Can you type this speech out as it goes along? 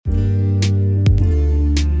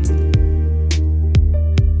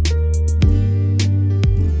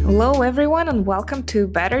Hello, everyone, and welcome to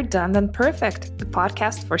Better Done Than Perfect, the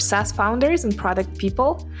podcast for SaaS founders and product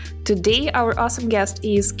people. Today, our awesome guest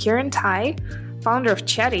is Kieran Tai, founder of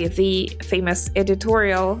Chatty, the famous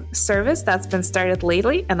editorial service that's been started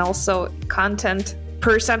lately, and also content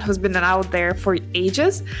person who's been out there for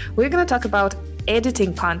ages. We're going to talk about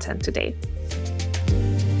editing content today.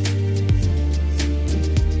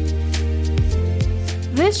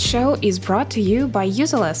 This show is brought to you by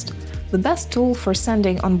Userlist, the best tool for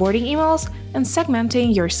sending onboarding emails and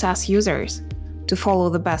segmenting your SaaS users. To follow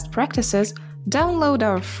the best practices, download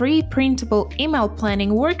our free printable email planning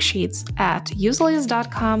worksheets at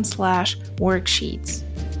userlist.com/worksheets.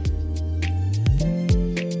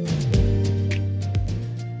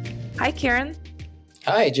 Hi, Kieran.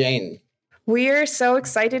 Hi, Jane. We're so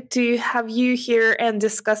excited to have you here and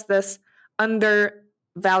discuss this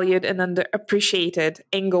undervalued and underappreciated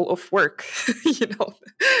angle of work.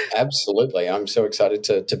 Absolutely. I'm so excited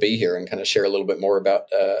to be here and kind of share a little bit more about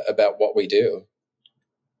what we do.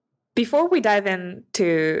 Before we dive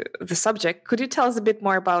into the subject, could you tell us a bit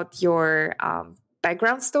more about your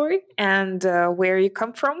background story and where you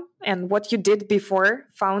come from and what you did before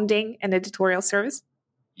founding an editorial service?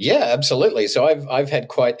 Yeah, absolutely. So I've had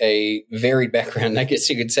quite a varied background. I guess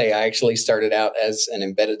you could say I actually started out as an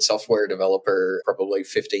embedded software developer probably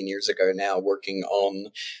 15 years ago now, working on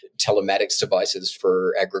telematics devices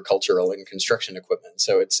for agricultural and construction equipment.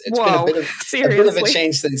 So it's been a bit of a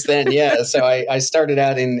change since then. Yeah. So I started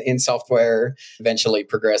out in software, eventually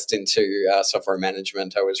progressed into software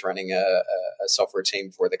management. I was running a software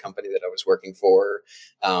team for the company that I was working for,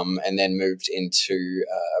 and then moved into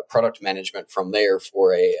product management from there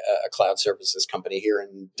for a cloud services company here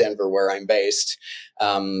in Denver, where I'm based.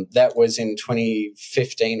 That was in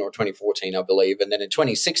 2015 or 2014, I believe. And then in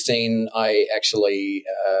 2016, I actually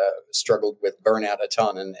struggled with burnout a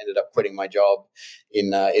ton and ended up quitting my job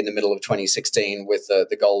in the middle of 2016 with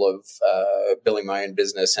the goal of building my own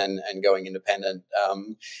business and going independent.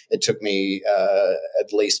 It took me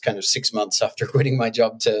at least kind of 6 months after quitting my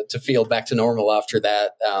job to feel back to normal after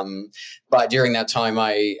that. But during that time,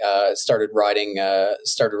 I started writing a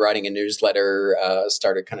newsletter,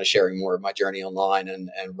 started kind of sharing more of my journey online, and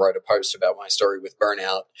wrote a post about my story with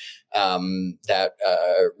burnout that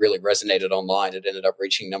really resonated online. It ended up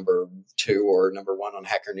reaching number 2 or number 1 on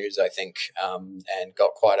Hacker News, I think, and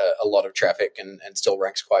got quite a lot of traffic and still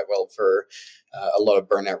ranks quite well for a lot of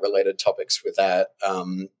burnout related topics with that.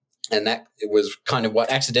 And that was kind of what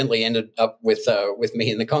accidentally ended up with me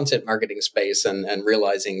in the content marketing space, and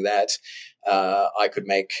realizing that I could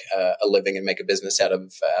make a living and make a business out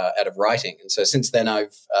of writing. And so since then,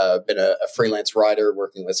 I've been a freelance writer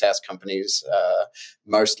working with SaaS companies,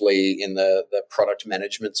 mostly in the product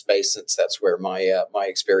management space, since that's where my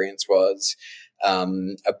experience was.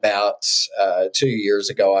 About 2 years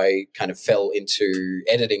ago, I kind of fell into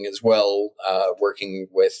editing as well, working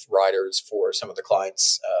with writers for some of the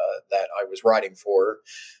clients that I was writing for,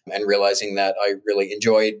 and realizing that I really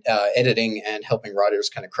enjoyed editing and helping writers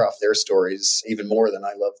kind of craft their stories even more than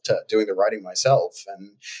I loved doing the writing myself.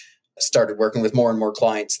 And started working with more and more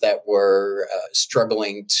clients that were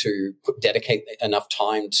struggling to dedicate enough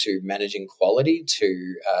time to managing quality,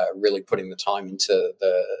 to really putting the time into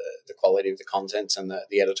the quality of the content and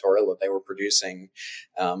the editorial that they were producing.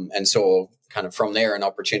 And so kind of from there, an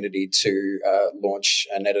opportunity to launch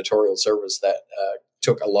an editorial service that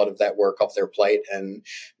took a lot of that work off their plate and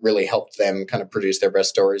really helped them kind of produce their best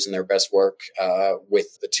stories and their best work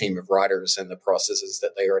with the team of writers and the processes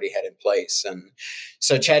that they already had in place. And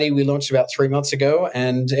so Chatty, we launched about 3 months ago,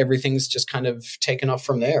 and everything's just kind of taken off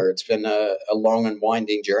from there. It's been a long and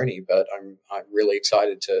winding journey, but I'm really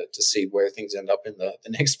excited to see where things end up in the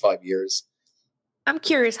next 5 years. I'm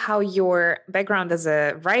curious how your background as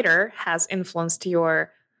a writer has influenced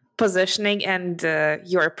your positioning and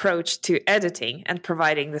your approach to editing and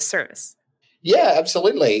providing the service. Yeah,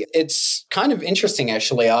 absolutely. It's kind of interesting,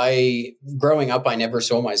 actually. Growing up, I never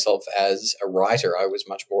saw myself as a writer. I was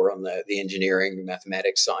much more on the engineering,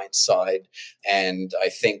 mathematics, science side. And I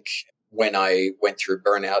think when I went through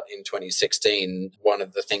burnout in 2016, one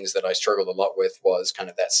of the things that I struggled a lot with was kind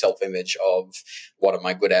of that self-image of what am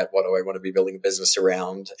I good at? What do I want to be building a business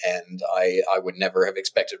around? And I would never have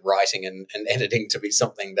expected writing and editing to be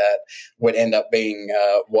something that would end up being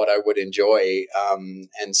what I would enjoy.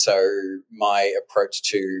 And so my approach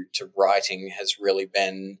to writing has really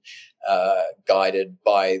been guided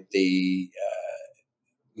by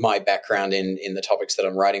my background in the topics that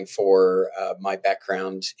I'm writing for, my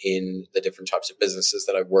background in the different types of businesses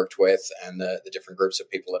that I've worked with, and the different groups of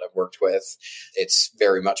people that I've worked with. It's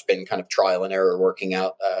very much been kind of trial and error working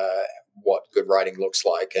out what good writing looks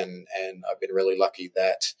like. And I've been really lucky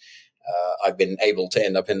that I've been able to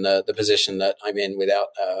end up in the position that I'm in without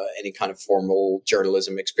any kind of formal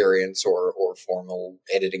journalism experience or formal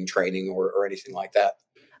editing training or anything like that.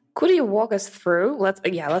 Could you walk us through?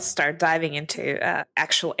 Let's start diving into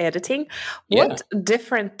actual editing. Yeah. What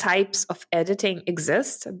different types of editing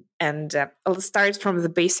exist? And let's start from the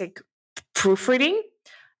basic proofreading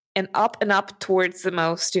and up towards the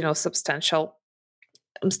most, substantial.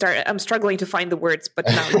 I'm struggling to find the words, but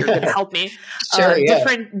now you're going to help me. Sure, yeah.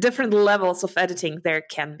 Different levels of editing there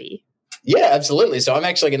can be. Yeah, absolutely. So I'm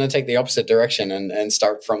actually going to take the opposite direction and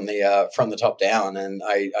start from the top down. And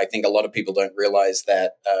I think a lot of people don't realize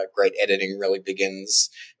that great editing really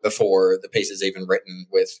begins before the piece is even written,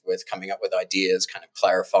 with coming up with ideas, kind of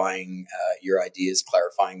clarifying your ideas,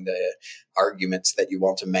 clarifying the arguments that you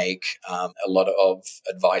want to make. A lot of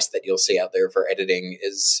advice that you'll see out there for editing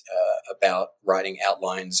is about writing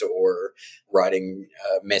outlines or writing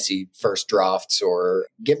messy first drafts, or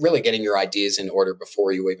getting your ideas in order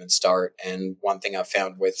before you even start. And one thing I've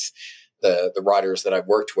found with the writers that I've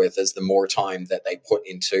worked with is the more time that they put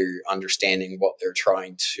into understanding what they're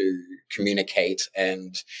trying to communicate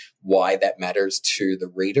and why that matters to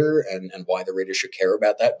the reader and why the reader should care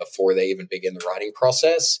about that before they even begin the writing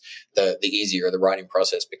process, the easier the writing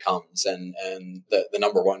process becomes. And the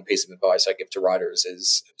number one piece of advice I give to writers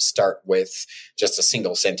is start with just a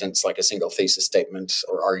single sentence, like a single thesis statement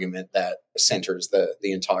or argument that centers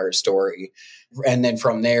the entire story. And then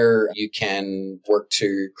from there, you can work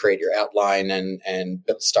to create your outline and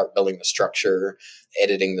start building the structure,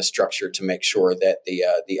 editing the structure to make sure that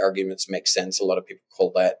the arguments make sense. A lot of people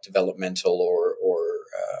call that developmental or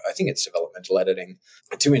I think it's developmental editing,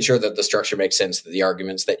 to ensure that the structure makes sense, that the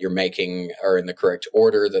arguments that you're making are in the correct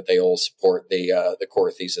order, that they all support the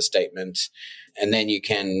core thesis statement. And then you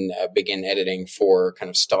can begin editing for kind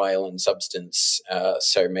of style and substance.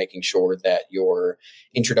 So making sure that your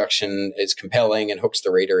introduction is compelling and hooks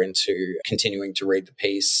the reader into continuing to read the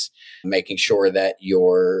piece, making sure that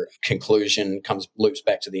your conclusion loops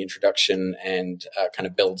back to the introduction and kind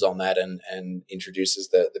of builds on that and introduces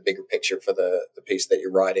the bigger picture for the piece that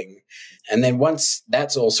you're writing. And then once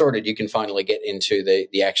that's all sorted, you can finally get into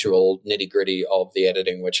the actual nitty-gritty of the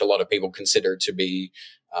editing, which a lot of people consider to be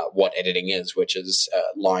what editing is, which is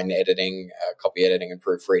line editing, copy editing, and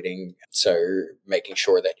proofreading. So making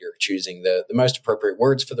sure that you're choosing the most appropriate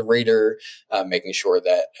words for the reader, making sure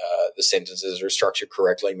that the sentences are structured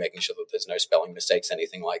correctly, making sure that there's no spelling mistakes,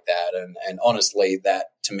 anything like that. And honestly, that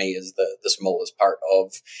to me is the smallest part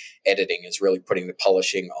of editing, is really putting the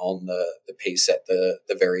polishing on the piece at the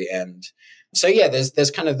very end. So yeah,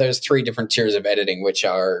 there's kind of those three different tiers of editing, which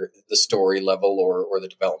are the story level or the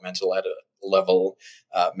developmental level,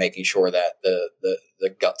 making sure that the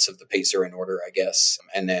guts of the piece are in order, I guess,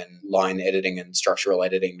 and then line editing and structural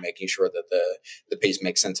editing, making sure that the piece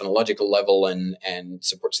makes sense on a logical level and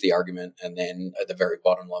supports the argument, and then at the very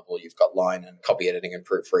bottom level, you've got line and copy editing and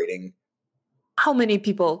proofreading. How many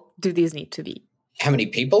people do these need to be? How many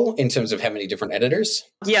people in terms of how many different editors?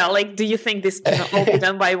 Yeah, do you think this can all be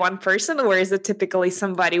done by one person, or is it typically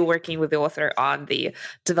somebody working with the author on the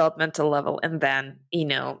developmental level, and then,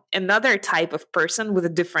 another type of person with a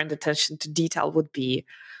different attention to detail would be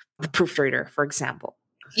the proofreader, for example?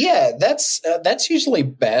 Yeah, that's usually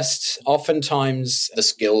best. Oftentimes, the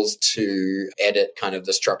skills to edit kind of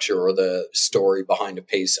the structure or the story behind a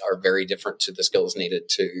piece are very different to the skills needed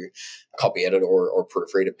to copy edit or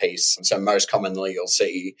proofread a piece. So most commonly, you'll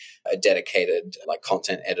see a dedicated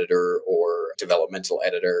content editor or developmental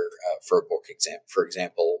editor for a book. For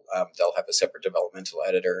example, they'll have a separate developmental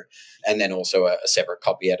editor, and then also a separate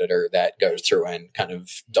copy editor that goes through and kind of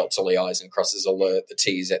dots all the I's and crosses all the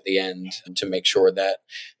T's at the end to make sure that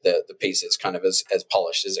the piece is kind of as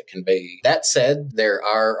polished as it can be. That said, there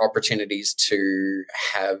are opportunities to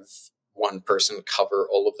have one person cover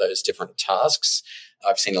all of those different tasks.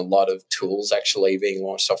 I've seen a lot of tools actually being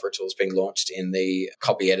launched, software tools being launched in the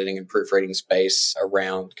copy editing and proofreading space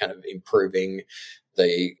around kind of improving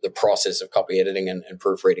the process of copy editing and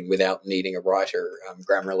proofreading without needing a writer.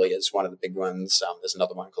 Grammarly is one of the big ones. There's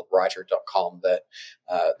another one called writer.com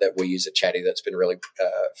that we use at Chatty that's been really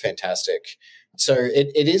fantastic. So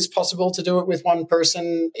it is possible to do it with one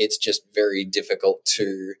person. It's just very difficult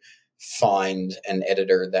to find an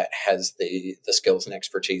editor that has the skills and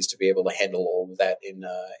expertise to be able to handle all of that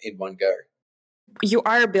in one go. You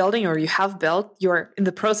are building, or you have built, you're in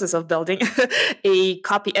the process of building a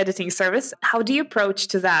copy editing service. How do you approach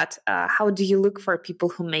to that? How do you look for people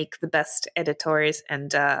who make the best editors,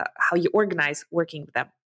 and how you organize working with them?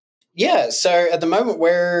 Yeah, so at the moment,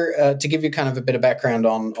 we're to give you kind of a bit of background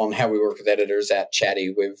on how we work with editors at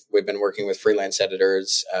Chatty. We've been working with freelance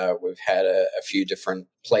editors. We've had a few different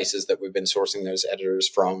places that we've been sourcing those editors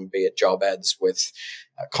from, be it job ads with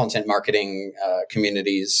content marketing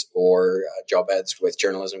communities or job ads with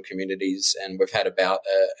journalism communities, and we've had about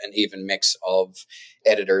an even mix of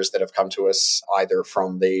editors that have come to us either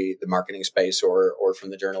from the marketing space or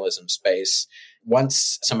from the journalism space.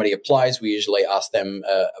 Once somebody applies, we usually ask them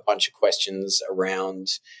a bunch of questions around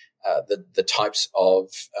the types of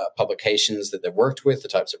publications that they've worked with, the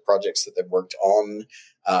types of projects that they've worked on,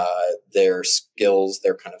 their skills,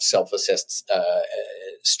 their kind of self-assessed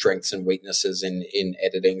strengths and weaknesses in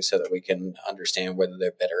editing, so that we can understand whether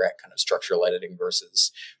they're better at kind of structural editing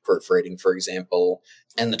versus proofreading, for example,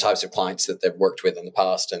 and the types of clients that they've worked with in the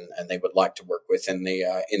past and they would like to work with in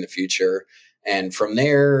the future. And from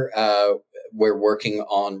there, we're working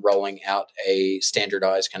on rolling out a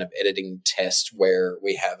standardized kind of editing test where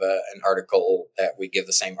we have an article that we give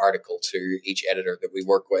the same article to each editor that we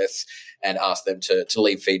work with and ask them to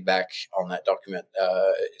leave feedback on that document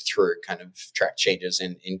through kind of track changes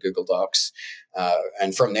in Google Docs.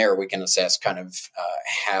 And from there, we can assess kind of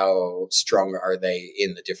how strong are they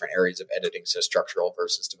in the different areas of editing, so structural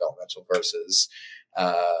versus developmental versus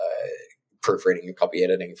proofreading and copy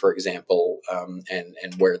editing, for example,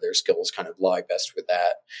 and where their skills kind of lie best with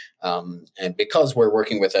that. And because we're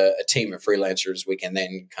working with a team of freelancers, we can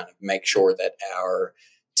then kind of make sure that our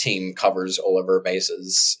team covers all of our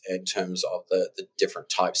bases in terms of the different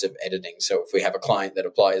types of editing. So if we have a client that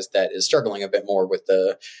applies that is struggling a bit more with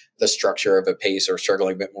the structure of a piece, or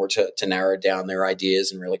struggling a bit more to narrow down their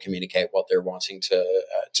ideas and really communicate what they're wanting to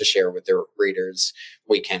share with their readers,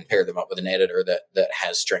 we can pair them up with an editor that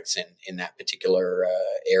has strengths in that particular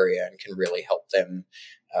area and can really help them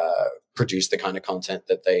produce the kind of content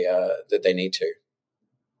that they need to.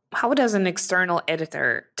 How does an external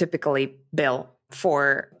editor typically bill?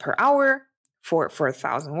 Per hour, for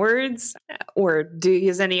 1,000 words, or do you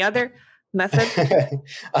use any other method?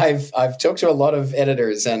 I've talked to a lot of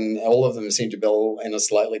editors, and all of them seem to bill in a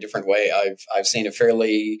slightly different way. I've seen a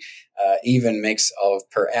fairly even mix of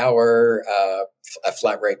per hour, a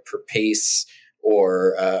flat rate per piece,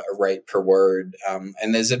 or a rate per word.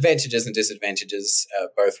 And there's advantages and disadvantages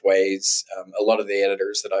both ways. A lot of the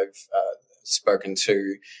editors that I've spoken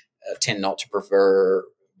to tend not to prefer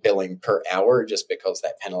billing per hour, just because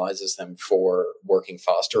that penalizes them for working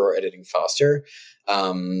faster or editing faster. A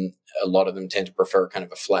lot of them tend to prefer kind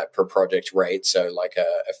of a flat per project rate, so like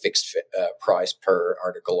a fixed price per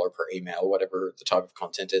article or per email, whatever the type of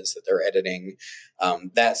content is that they're editing.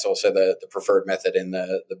 That's also the preferred method in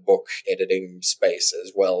the book editing space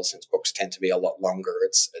as well, since books tend to be a lot longer.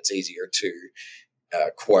 It's easier to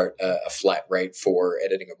quote a flat rate for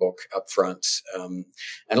editing a book up front. And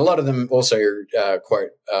a lot of them also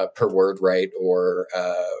quote per word rate, or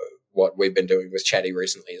what we've been doing with Chatty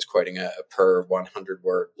recently is quoting a per 100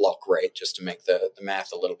 word block rate, just to make the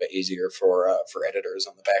math a little bit easier for editors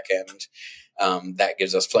on the back end. That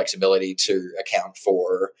gives us flexibility to account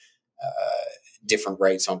for different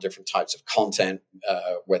rates on different types of content,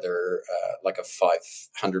 whether like a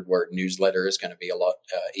 500 word newsletter is going to be a lot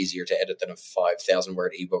easier to edit than a 5,000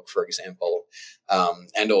 word ebook, for example,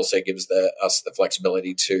 and also gives us the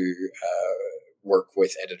flexibility to work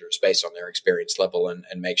with editors based on their experience level and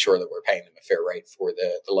make sure that we're paying them a fair rate for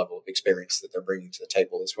the level of experience that they're bringing to the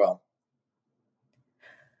table as well.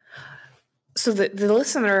 So the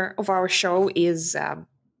listener of our show is a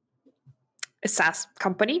SaaS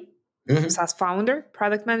company, SaaS founder,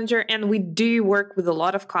 product manager, and we do work with a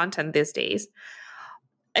lot of content these days.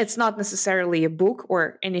 It's not necessarily a book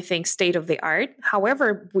or anything state of the art.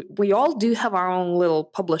 However, we all do have our own little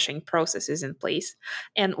publishing processes in place.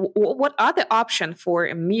 And what are the options for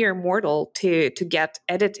a mere mortal to get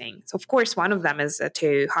editing? So, of course, one of them is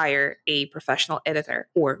to hire a professional editor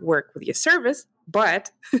or work with your service,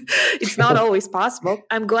 but it's not always possible.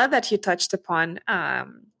 I'm glad that you touched upon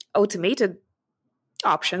automated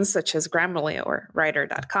options such as Grammarly or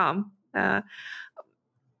Writer.com.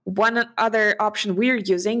 One other option we're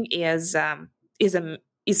using is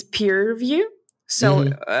peer review.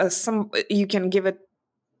 So you can give it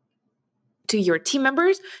to your team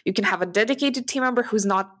members. You can have a dedicated team member who's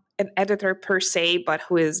not an editor per se, but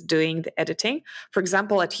who is doing the editing. For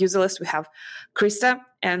example, at Userlist, we have Krista,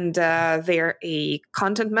 and they're a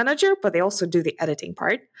content manager, but they also do the editing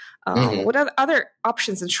part. What are other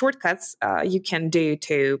options and shortcuts you can do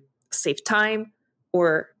to save time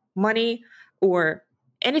or money or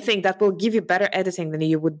anything that will give you better editing than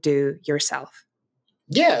you would do yourself?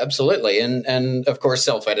 Yeah, absolutely. And of course,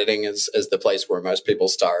 self-editing is the place where most people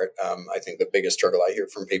start. I think the biggest struggle I hear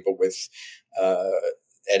from people with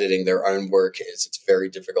editing their own work is it's very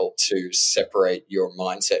difficult to separate your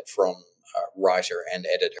mindset from writer and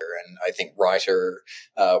editor. And I think writer,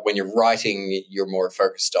 when you're writing, you're more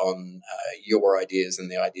focused on your ideas and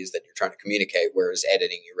the ideas that you're trying to communicate, whereas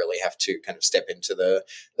editing, you really have to kind of step into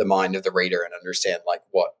the mind of the reader and understand like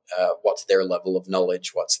what's their level of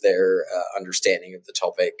knowledge, what's their understanding of the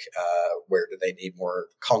topic, where do they need more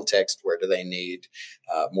context, where do they need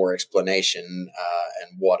more explanation,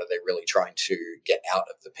 and what are they really trying to get out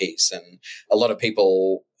of the piece. And a lot of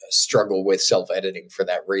people struggle with self-editing for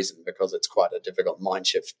that reason, because it's quite a difficult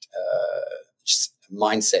mindset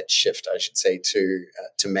shift, I should say, to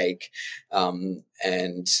make.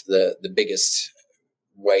 And the biggest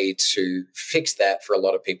way to fix that for a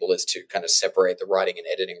lot of people is to kind of separate the writing and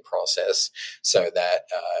editing process, so that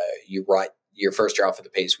you write your first draft of the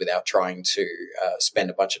piece without trying to spend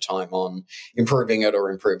a bunch of time on improving it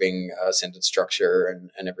or improving sentence structure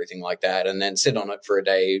and everything like that, and then sit on it for a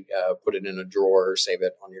day, put it in a drawer, save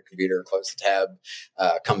it on your computer, close the tab,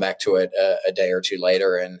 come back to it a day or two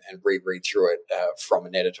later and reread through it from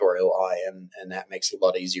an editorial eye, and that makes it a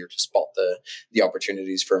lot easier to spot the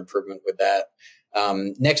opportunities for improvement with that.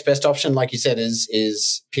 Next best option, like you said,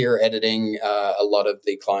 is peer editing. A lot of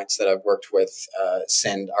the clients that I've worked with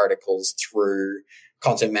send articles through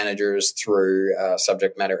content managers, through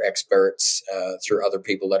subject matter experts, through other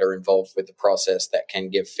people that are involved with the process that can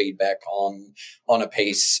give feedback on a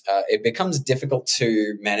piece. It becomes difficult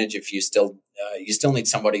to manage if you still need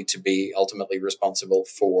somebody to be ultimately responsible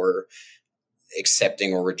for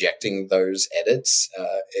accepting or rejecting those edits.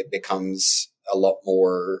 It becomes a lot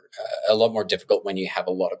more difficult when you have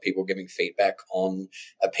a lot of people giving feedback on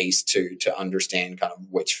a piece to understand kind of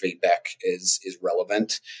which feedback is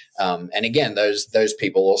relevant. And again, those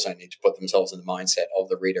people also need to put themselves in the mindset of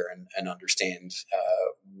the reader and understand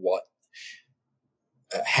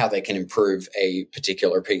how they can improve a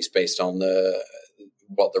particular piece based on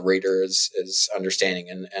what the reader is understanding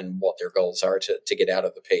and what their goals are to get out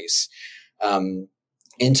of the piece.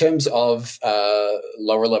 In terms of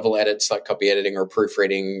lower level edits like copy editing or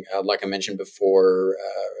proofreading, like I mentioned before,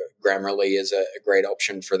 Grammarly is a great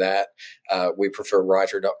option for that. We prefer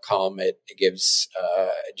writer.com. It gives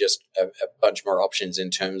just a bunch more options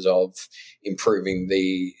in terms of improving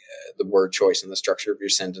the word choice and the structure of your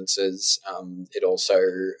sentences. It also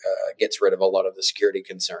gets rid of a lot of the security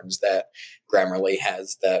concerns that Grammarly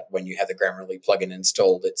has, that when you have the Grammarly plugin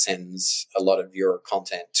installed, it sends a lot of your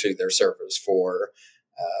content to their servers for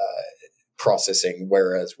processing,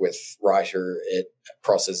 whereas with Writer, it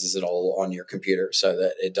processes it all on your computer so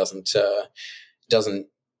that it doesn't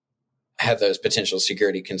have those potential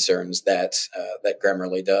security concerns that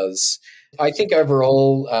Grammarly does. I think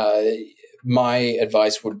overall, my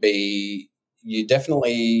advice would be you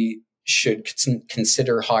definitely should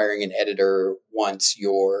consider hiring an editor once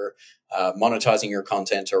you're monetizing your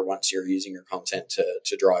content or once you're using your content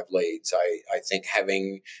to drive leads. I think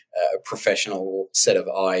having a professional set of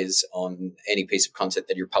eyes on any piece of content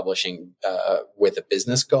that you're publishing with a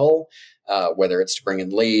business goal, whether it's to bring in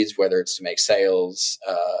leads, whether it's to make sales,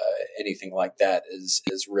 anything like that is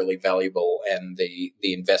really valuable. And the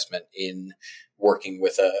investment in working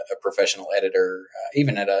with a professional editor,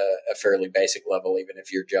 even at a fairly basic level, even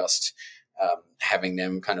if you're just having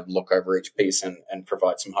them kind of look over each piece and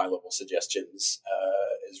provide some high-level suggestions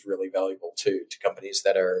is really valuable to companies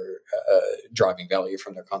that are driving value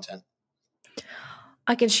from their content.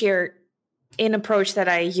 I can share an approach that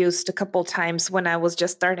I used a couple times when I was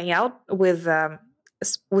just starting out with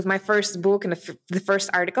my first book and the first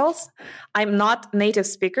articles. I'm not a native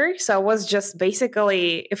speaker, so I was just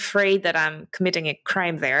basically afraid that I'm committing a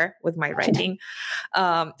crime there with my writing.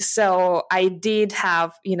 So I did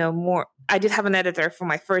have, I did have an editor for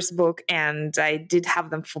my first book, and I did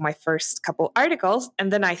have them for my first couple articles.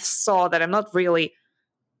 And then I saw that I'm not really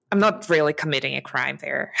committing a crime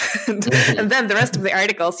there. And then the rest of the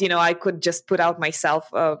articles, I could just put out myself,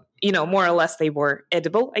 more or less they were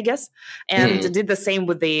edible, I guess. And did the same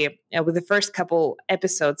with the first couple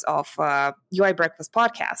episodes of UI Breakfast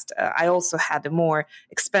podcast. I also had a more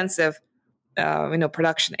expensive,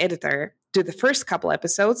 production editor do the first couple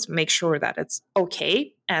episodes, make sure that it's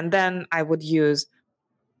okay. And then I would use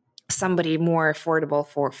somebody more affordable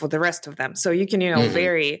for the rest of them. So you can,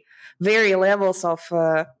 vary levels of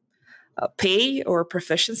pay or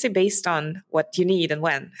proficiency based on what you need and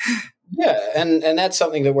when. Yeah, and that's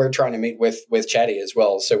something that we're trying to meet with Chatty as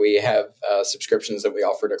well. So we have subscriptions that we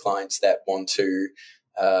offer to clients that want to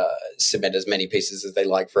submit as many pieces as they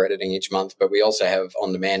like for editing each month. But we also have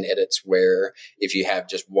on-demand edits where if you have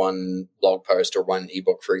just one blog post or one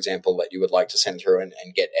ebook, for example, that you would like to send through and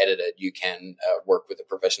get edited, you can work with a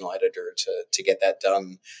professional editor to get that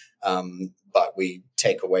done. But we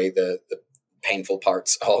take away the painful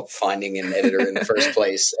parts of finding an editor in the first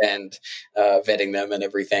place and vetting them and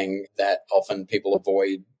everything that often people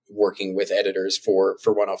avoid working with editors for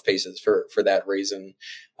one-off pieces for that reason.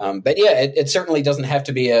 But yeah, it certainly doesn't have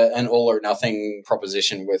to be an all or nothing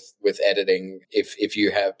proposition with editing. If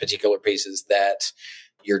you have particular pieces that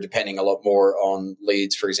you're depending a lot more on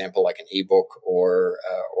leads, for example, like an ebook or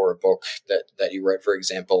a book that you wrote, for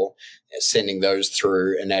example, sending those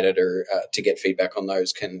through an editor to get feedback on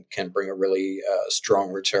those can bring a really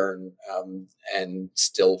strong return and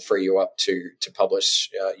still free you up to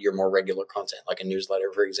publish your more regular content, like a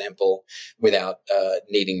newsletter, for example, without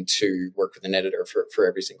needing to work with an editor for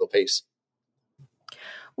every single piece.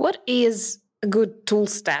 What is a good tool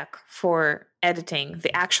stack for editing,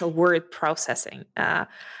 the actual word processing?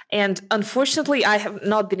 And unfortunately, I have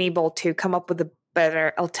not been able to come up with a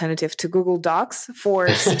better alternative to Google Docs for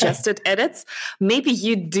suggested edits. Maybe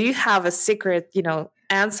you do have a secret,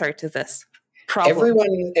 answer to this problem.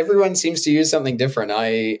 Everyone seems to use something different.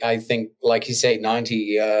 I think, like you say,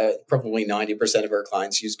 probably 90% of our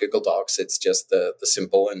clients use Google Docs. It's just the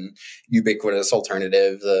simple and ubiquitous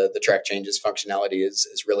alternative. The track changes functionality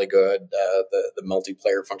is really good. The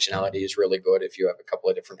multiplayer functionality is really good. If you have a couple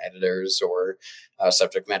of different editors or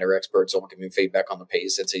subject matter experts all giving feedback on the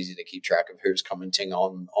piece, it's easy to keep track of who's commenting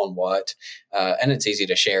on what, and it's easy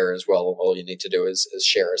to share as well. All you need to do is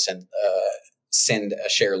share send a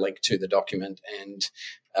share link to the document, and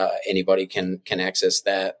anybody can access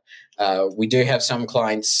that. We do have some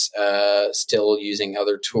clients still using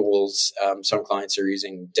other tools. Some clients are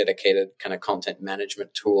using dedicated kind of content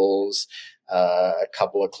management tools. A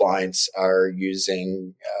couple of clients are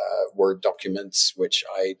using Word documents, which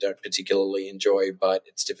I don't particularly enjoy, but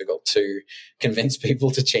it's difficult to convince people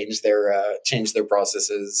to change their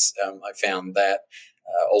processes. I found that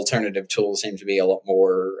alternative tools seem to be a lot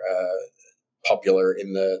more popular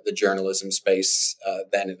in the journalism space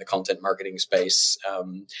than in the content marketing space.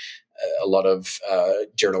 A lot of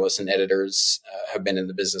journalists and editors have been in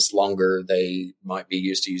the business longer. They might be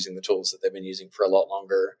used to using the tools that they've been using for a lot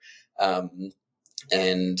longer.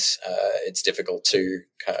 And it's difficult to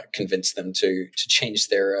convince them to change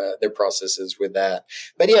their processes with that.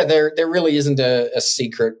 But yeah, there really isn't a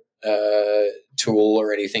secret tool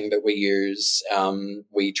or anything that we use.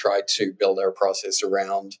 We try to build our process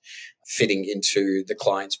around fitting into the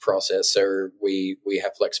client's process, so we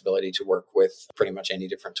have flexibility to work with pretty much any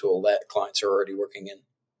different tool that clients are already working in.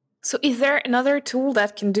 So is there another tool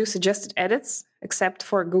that can do suggested edits except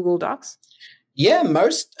for Google Docs? Yeah,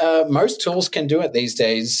 most tools can do it these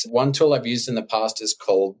days. One tool I've used in the past is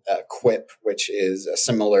called Quip, which is a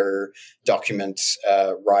similar document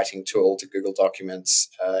writing tool to Google Documents.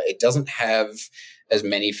 It doesn't have as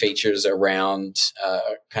many features around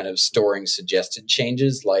kind of storing suggested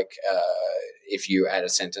changes, like if you add a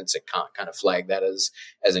sentence, it can't kind of flag that as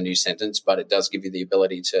a new sentence, but it does give you the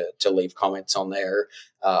ability to leave comments on there.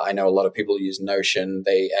 I know a lot of people use Notion.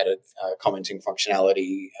 They added commenting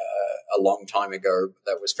functionality a long time ago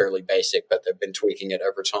that was fairly basic, but they've been tweaking it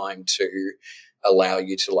over time to allow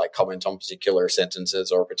you to comment on particular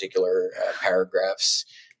sentences or particular paragraphs.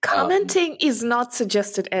 Commenting is not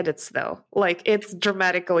suggested edits, though. It's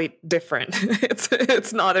dramatically different.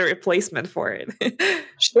 It's not a replacement for it.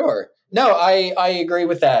 Sure. No, I agree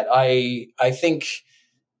with that. I think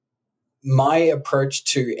my approach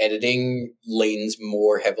to editing leans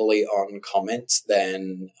more heavily on comments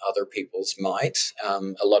than other people's might.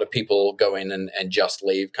 A lot of people go in and just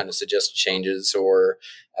leave kind of suggested changes or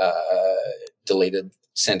deleted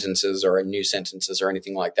sentences or new sentences or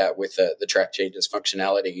anything like that with the track changes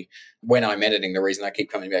functionality. When I'm editing, the reason I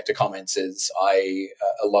keep coming back to comments is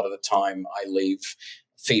a lot of the time I leave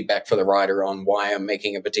feedback for the writer on why I'm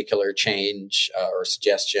making a particular change or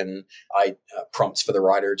suggestion. I prompts for the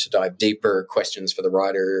writer to dive deeper, questions for the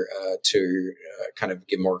writer to kind of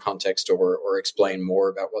give more context or explain more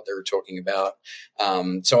about what they were talking about.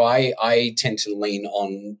 So I tend to lean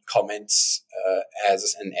on comments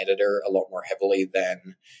as an editor a lot more heavily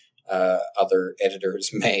than other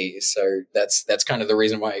editors may. So that's kind of the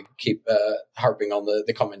reason why I keep harping on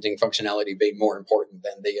the commenting functionality being more important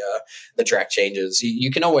than the track changes.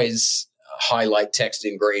 You can always highlight text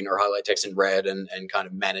in green or highlight text in red and kind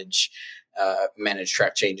of manage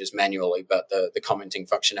track changes manually, but the commenting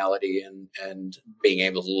functionality and being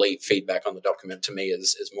able to leave feedback on the document to me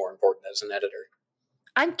is more important as an editor.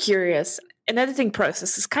 I'm curious. An editing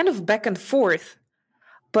process is kind of back and forth.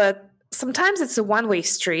 but sometimes it's a one-way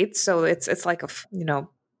street. So it's like the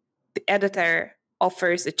editor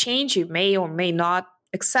offers a change, you may or may not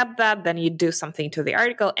accept that, then you do something to the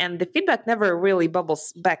article, and the feedback never really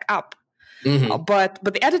bubbles back up. But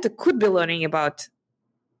the editor could be learning about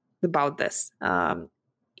this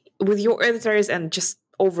with your editors, and just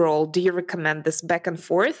overall, do you recommend this back and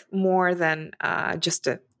forth more than just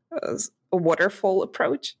a waterfall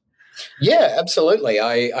approach? Yeah, absolutely.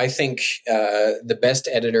 I think the best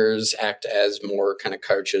editors act as more kind of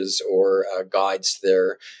coaches or guides to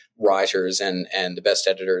their writers, and the best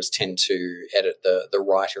editors tend to edit the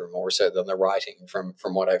writer more so than the writing, from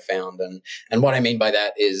what I found. And what I mean by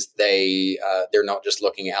that is they're not just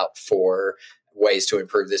looking out for ways to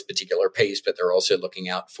improve this particular piece, but they're also looking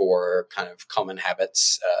out for kind of common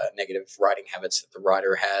habits, negative writing habits that the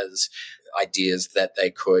writer has, ideas that they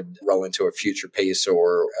could roll into a future piece,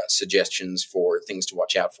 or suggestions for things to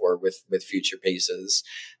watch out for with future pieces.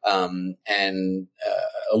 And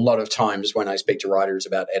a lot of times when I speak to writers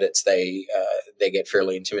about edits, they get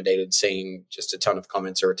fairly intimidated seeing just a ton of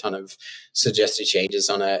comments or a ton of suggested changes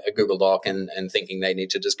on a Google Doc, and thinking they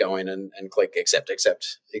need to just go in and click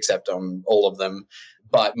accept on all of them.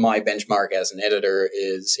 But my benchmark as an editor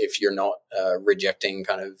is, if you're not rejecting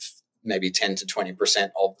kind of maybe 10 to 20%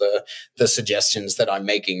 of the suggestions that I'm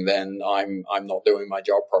making, then I'm not doing my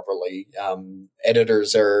job properly.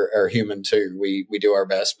 Editors are human too. We do our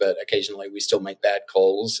best, but occasionally we still make bad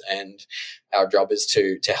calls, and our job is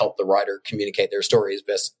to help the writer communicate their story as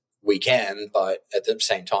best we can, but at the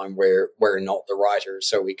same time, we're not the writer,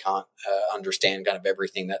 so we can't understand kind of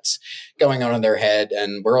everything that's going on in their head,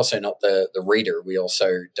 and we're also not the reader. We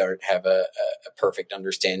also don't have a perfect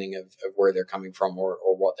understanding of where they're coming from, or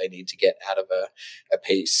what they need to get out of a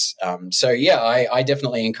piece. So yeah, I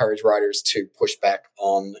definitely encourage writers to push back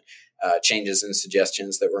on changes and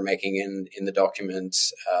suggestions that we're making in the document,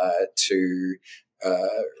 to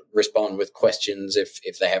respond with questions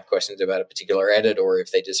if they have questions about a particular edit, or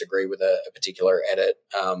if they disagree with a particular edit,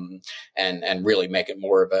 and really make it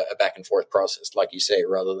more of a back and forth process, like you say,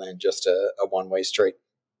 rather than just a one-way street.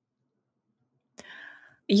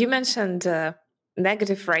 You mentioned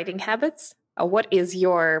negative writing habits. What is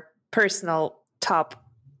your personal top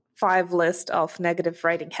 5 list of negative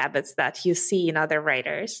writing habits that you see in other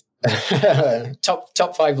writers?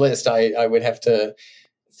 top 5 list. I would have to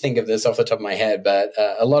think of this off the top of my head, but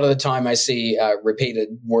a lot of the time I see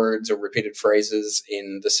repeated words or repeated phrases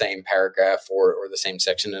in the same paragraph or the same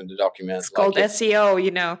section in the document. It's called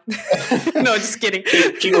SEO, No, just kidding.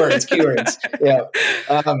 Keywords. Yeah.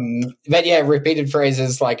 But yeah, repeated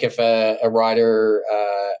phrases, like if a writer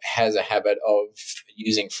has a habit of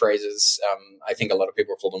using phrases, I think a lot of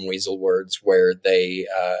people call them weasel words, where they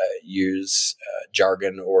use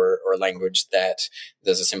jargon or language that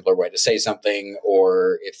there's a simpler way to say something,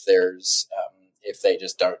 or if they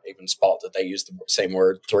just don't even spot that they use the same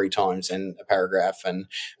word 3 times in a paragraph, and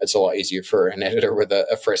it's a lot easier for an editor with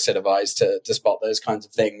a fresh set of eyes to spot those kinds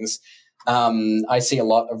of things. I see a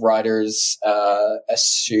lot of writers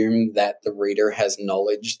assume that the reader has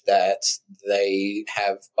knowledge that they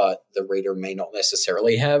have, but the reader may not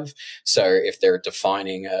necessarily have. So if they're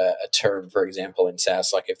defining a term, for example, in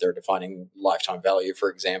SaaS, like if they're defining lifetime value,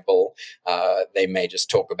 for example, they may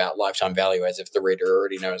just talk about lifetime value as if the reader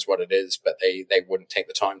already knows what it is, but they wouldn't take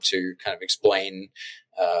the time to kind of explain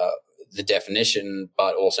the definition,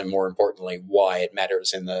 but also more importantly, why it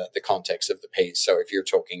matters in the context of the piece. So if you're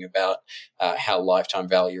talking about how lifetime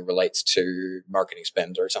value relates to marketing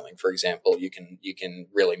spend or something, for example, you can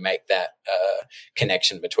really make that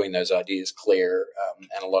connection between those ideas clear.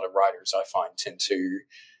 And a lot of writers, I find, tend to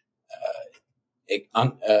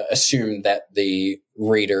assume that the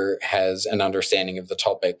reader has an understanding of the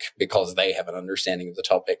topic because they have an understanding of the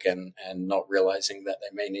topic, and not realizing that they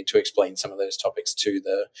may need to explain some of those topics to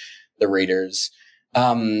the readers.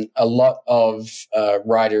 A lot of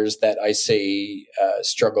writers that I see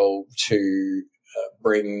struggle to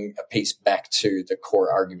bring a piece back to the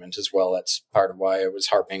core argument as well. That's part of why I was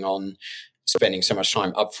harping on spending so much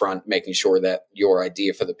time upfront, making sure that your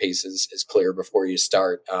idea for the piece is clear before you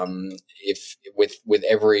start. If with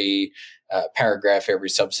every paragraph, every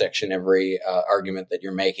subsection, every argument that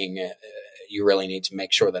you're making, you really need to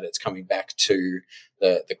make sure that it's coming back to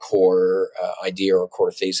the core idea or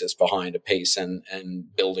core thesis behind a piece, and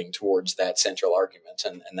building towards that central argument.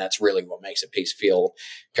 And that's really what makes a piece feel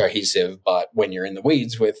cohesive. But when you're in the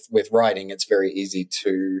weeds with writing, it's very easy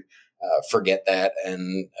to forget that,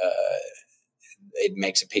 and it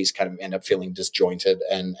makes a piece kind of end up feeling disjointed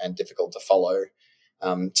and difficult to follow.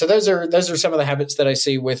 So those are some of the habits that I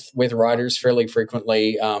see with writers fairly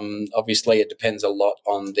frequently. Obviously, it depends a lot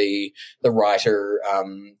on the writer.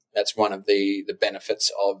 That's one of the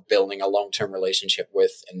benefits of building a long-term relationship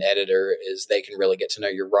with an editor is they can really get to know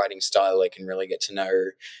your writing style. They can really get to know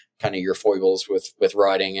kind of your foibles with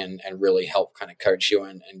writing and really help kind of coach you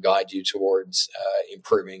and guide you towards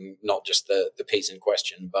improving not just the piece in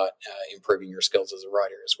question, but improving your skills as a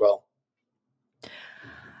writer as well.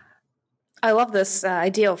 I love this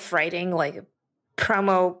idea of writing like a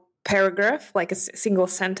promo paragraph, like a single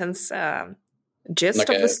sentence gist like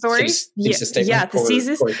of the story. The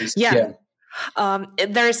thesis. Yeah.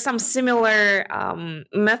 There are some similar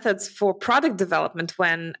methods for product development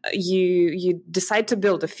when you decide to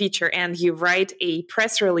build a feature and you write a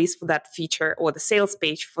press release for that feature or the sales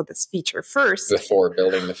page for this feature first before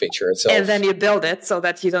building the feature itself, and then you build it so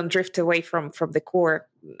that you don't drift away from the core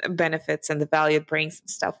benefits and the value it brings and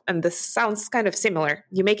stuff. And this sounds kind of similar.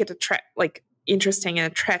 You make it interesting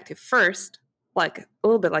and attractive first, like a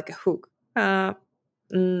little bit like a hook. Not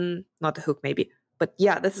a hook, maybe. But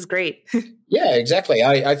yeah, this is great. Yeah, exactly.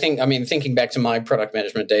 I think, thinking back to my product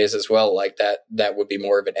management days as well, like that would be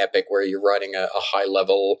more of an epic where you're writing a high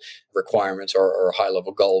level requirement or a high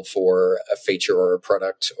level goal for a feature or a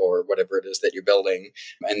product or whatever it is that you're building.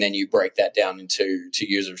 And then you break that down into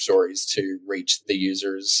user stories to reach the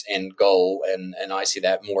user's end goal. And I see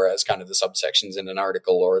that more as kind of the subsections in an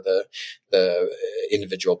article or the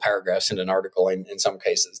individual paragraphs in an article in some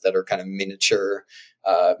cases that are kind of miniature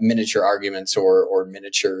arguments or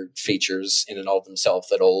miniature features in and of themselves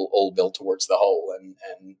that all build towards the whole.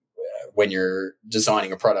 And when you're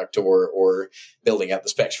designing a product or building out the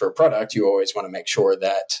specs for a product, you always want to make sure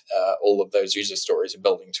that all of those user stories are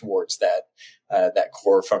building towards that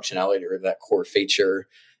core functionality or that core feature.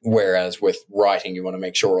 Whereas with writing, you want to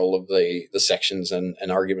make sure all of the sections and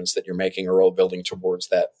arguments that you're making are all building towards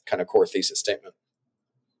that kind of core thesis statement.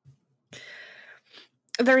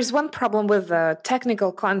 There is one problem with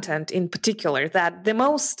technical content in particular, that the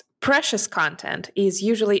most precious content is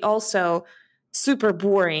usually also super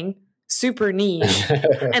boring, super niche,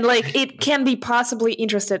 and like it can be possibly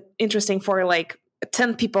interesting for like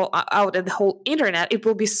 10 people out in the whole internet. It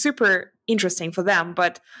will be super interesting for them,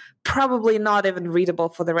 but probably not even readable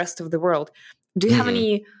for the rest of the world. Do you have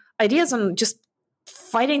any ideas on just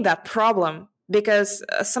fighting that problem? Because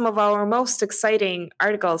some of our most exciting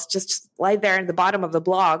articles just lie there in the bottom of the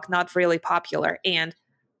blog, not really popular. And,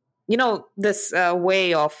 this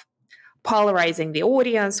way of polarizing the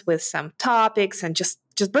audience with some topics and just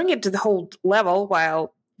bring it to the whole level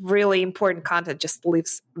while really important content just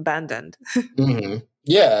leaves abandoned.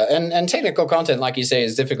 Yeah. And technical content, like you say,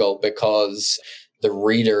 is difficult because the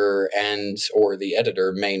reader or the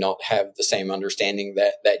editor may not have the same understanding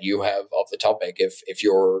that you have of the topic. If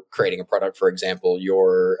you're creating a product, for example,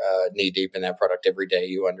 you're knee deep in that product every day.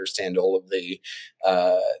 You understand all of the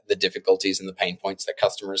difficulties and the pain points that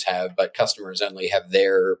customers have, but customers only have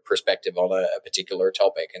their perspective on a particular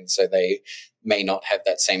topic, and so they may not have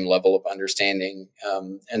that same level of understanding.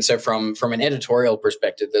 And so from an editorial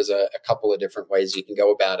perspective, there's a couple of different ways you can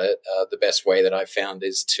go about it. The best way that I've found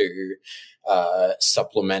is to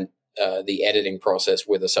supplement the editing process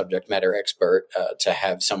with a subject matter expert, to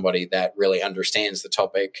have somebody that really understands the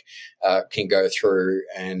topic, can go through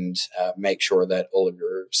and make sure that all of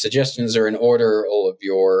your suggestions are in order, all of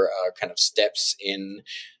your kind of steps in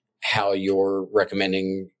how you're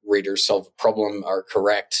recommending readers solve a problem are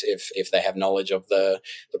correct. If they have knowledge of the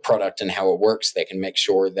product and how it works, they can make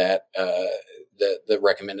sure that the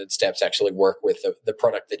recommended steps actually work with the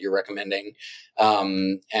product that you're recommending,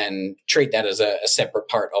 and treat that as a separate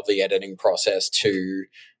part of the editing process to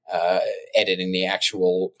editing the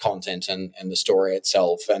actual content and the story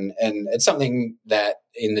itself. And it's something that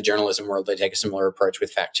in the journalism world, they take a similar approach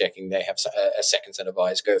with fact checking. They have a second set of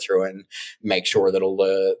eyes go through and make sure that all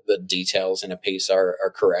the details in a piece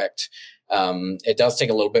are correct. It does take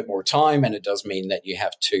a little bit more time, and it does mean that you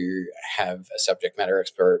have to have a subject matter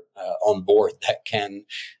expert on board that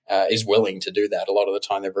is willing to do that. A lot of the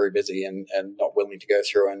time they're very busy and not willing to go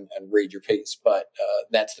through and read your piece. But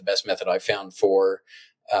that's the best method I've found for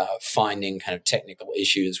finding kind of technical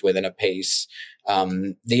issues within a piece.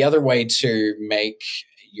 The other way to make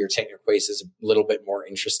your technical pieces a little bit more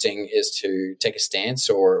interesting is to take a stance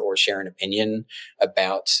or share an opinion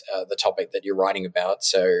about the topic that you're writing about.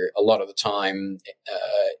 So a lot of the time,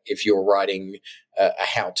 if you're writing a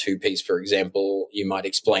how-to piece, for example, you might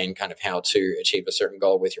explain kind of how to achieve a certain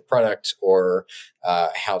goal with your product, or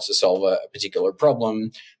how to solve a particular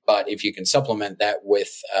problem. But if you can supplement that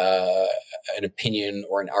with an opinion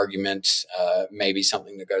or an argument, maybe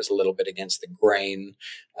something that goes a little bit against the grain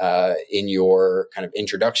in your kind of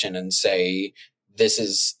introduction, and say, this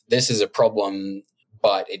is a problem,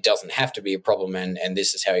 but it doesn't have to be a problem, and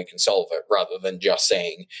this is how you can solve it, rather than just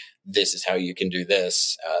saying, this is how you can do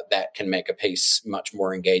this, that can make a piece much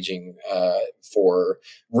more engaging for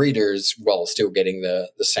readers, while still getting the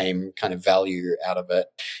same kind of value out of it.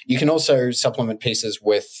 You can also supplement pieces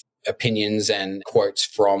with opinions and quotes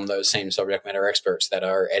from those same subject matter experts that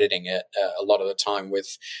are editing it. A lot of the time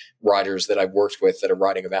with writers that I've worked with that are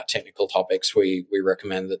writing about technical topics, we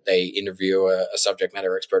recommend that they interview a subject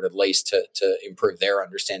matter expert at least to improve their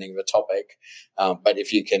understanding of the topic. But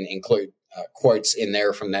if you can include quotes in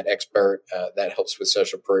there from that expert, that helps with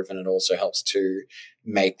social proof, and it also helps to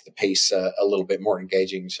make the piece a little bit more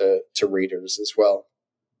engaging to readers as well.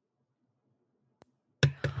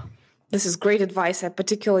 This is great advice. I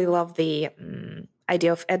particularly love the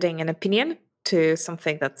idea of adding an opinion to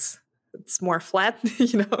something that's more flat,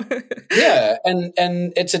 Yeah, and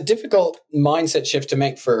it's a difficult mindset shift to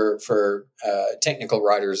make for technical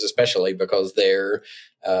writers, especially because they're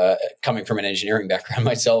coming from an engineering background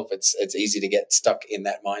myself. It's easy to get stuck in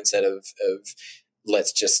that mindset of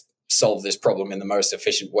let's just solve this problem in the most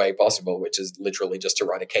efficient way possible, which is literally just to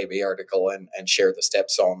write a KB article and share the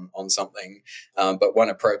steps on something. But one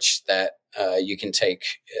approach that you can take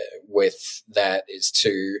with that is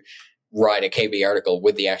to write a KB article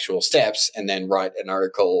with the actual steps, and then write an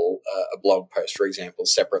article, a blog post, for example,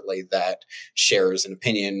 separately, that shares an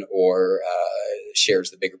opinion, or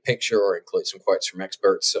shares the bigger picture, or includes some quotes from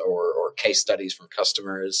experts, or case studies from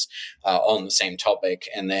customers on the same topic,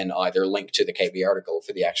 and then either link to the KB article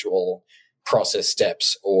for the actual process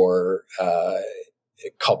steps, or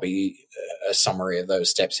copy a summary of those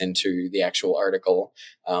steps into the actual article.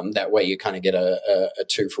 That way you kind of get a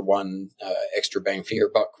 2-for-1 extra bang for your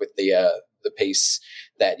buck with the piece,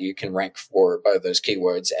 that you can rank for both those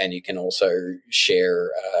keywords, and you can also share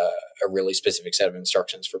a really specific set of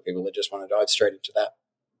instructions for people that just want to dive straight into that.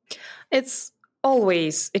 It's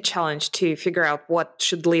always a challenge to figure out what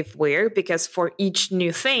should live where, because for each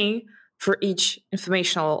new thing, for each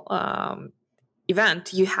informational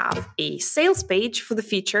event, you have a sales page for the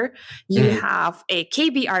feature, you have a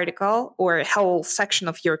KB article or a whole section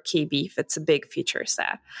of your KB if it's a big feature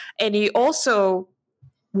set, and you also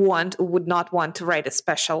would not want to write a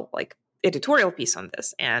special editorial piece on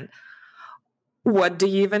this. And what do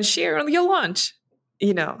you even share on your launch?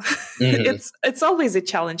 It's always a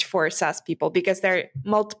challenge for SaaS people, because there are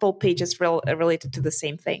multiple pages related to the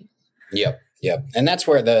same thing. Yep. And that's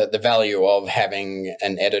where the value of having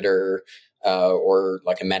an editor or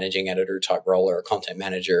like a managing editor type role, or a content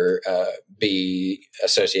manager be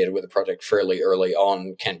associated with a project fairly early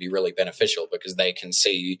on can be really beneficial, because they can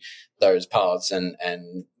see those paths and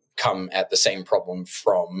come at the same problem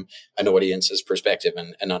from an audience's perspective,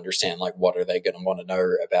 and understand what are they going to want to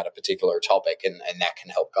know about a particular topic, and that can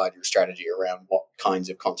help guide your strategy around what kinds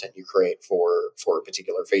of content you create for a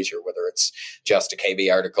particular feature, whether it's just a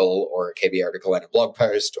KB article, or a KB article and a blog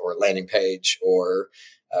post, or a landing page, or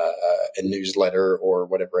a newsletter, or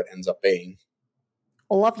whatever it ends up being.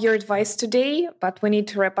 I love your advice today, but we need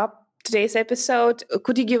to wrap up today's episode.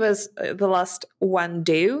 Could you give us the last one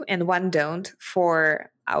do and one don't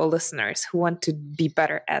for our listeners who want to be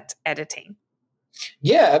better at editing?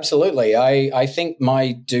 Yeah, absolutely. I think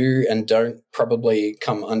my do and don't probably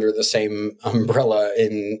come under the same umbrella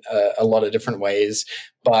in a lot of different ways.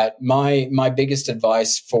 But my biggest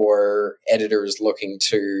advice for editors looking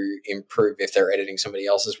to improve, if they're editing somebody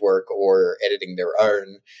else's work or editing their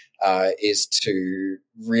own, is to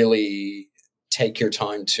really take your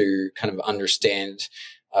time to kind of understand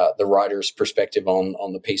the writer's perspective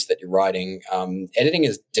on the piece that you're writing. Editing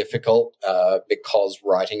is difficult because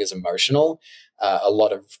writing is emotional. A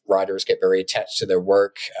lot of writers get very attached to their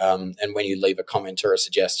work, and when you leave a comment or a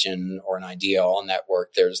suggestion or an idea on that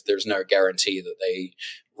work, there's no guarantee that they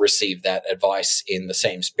receive that advice in the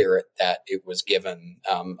same spirit that it was given.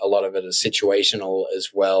 A lot of it is situational as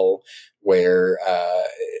well, where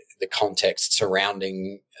the context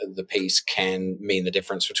surrounding the piece can mean the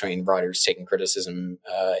difference between writers taking criticism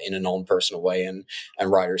in a non-personal way and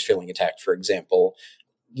writers feeling attacked, for example.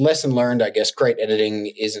 Lesson learned, I guess, great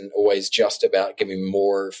editing isn't always just about giving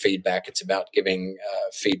more feedback. It's about giving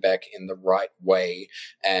feedback in the right way.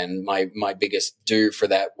 And my biggest do for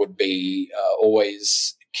that would be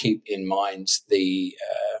always keep in mind the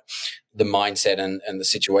mindset and the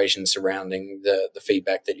situation surrounding the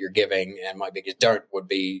feedback that you're giving. And my biggest don't would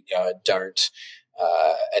be don't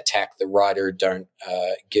attack the writer. Don't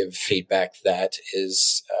give feedback that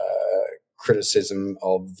is criticism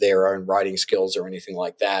of their own writing skills or anything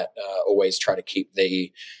like that. Always try to keep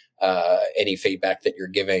the any feedback that you're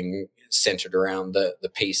giving centered around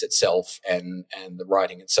the piece itself and the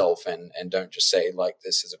writing itself, and don't just say like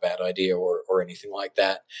this is a bad idea or anything like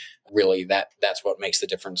that. Really, that's what makes the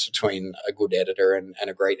difference between a good editor and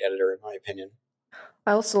a great editor, in my opinion.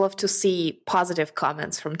 I also love to see positive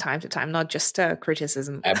comments from time to time, not just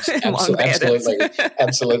criticism. Absolutely.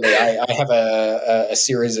 Absolutely. I have a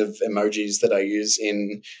series of emojis that I use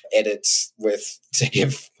in edits to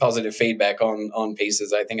give positive feedback on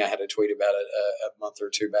pieces. I think I had a tweet about it a month or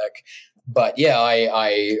two back. But yeah,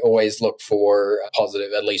 I always look for a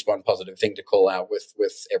positive, at least one positive thing to call out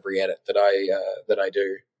with every edit that I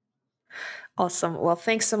do. Awesome. Well,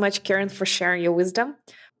 thanks so much, Kieran, for sharing your wisdom.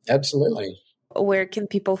 Absolutely. Where can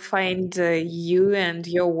people find you and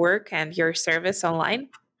your work and your service online?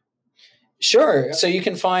 Sure. So you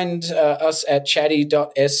can find us at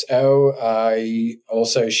chatty.so. I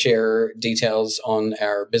also share details on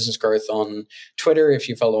our business growth on Twitter. If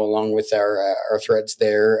you follow along with our threads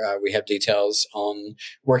there, we have details on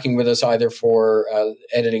working with us either for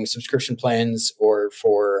editing subscription plans or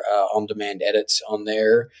for on-demand edits on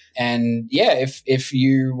there. And yeah, if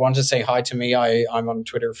you want to say hi to me, I'm on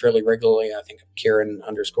Twitter fairly regularly. I think I'm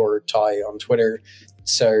Kieran_Ty on Twitter.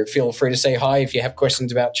 So feel free to say hi. If you have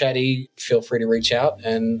questions about Chatty, feel free to reach out.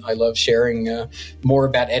 And I love sharing more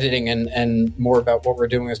about editing and more about what we're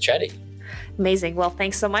doing with Chatty. Amazing. Well,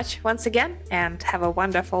 thanks so much once again, and have a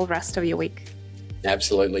wonderful rest of your week.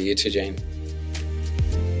 Absolutely. You too, Jane.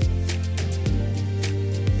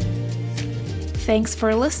 Thanks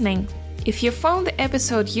for listening. If you found the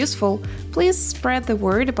episode useful, please spread the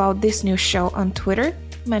word about this new show on Twitter,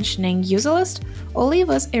 mentioning Userlist, or leave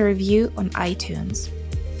us a review on iTunes.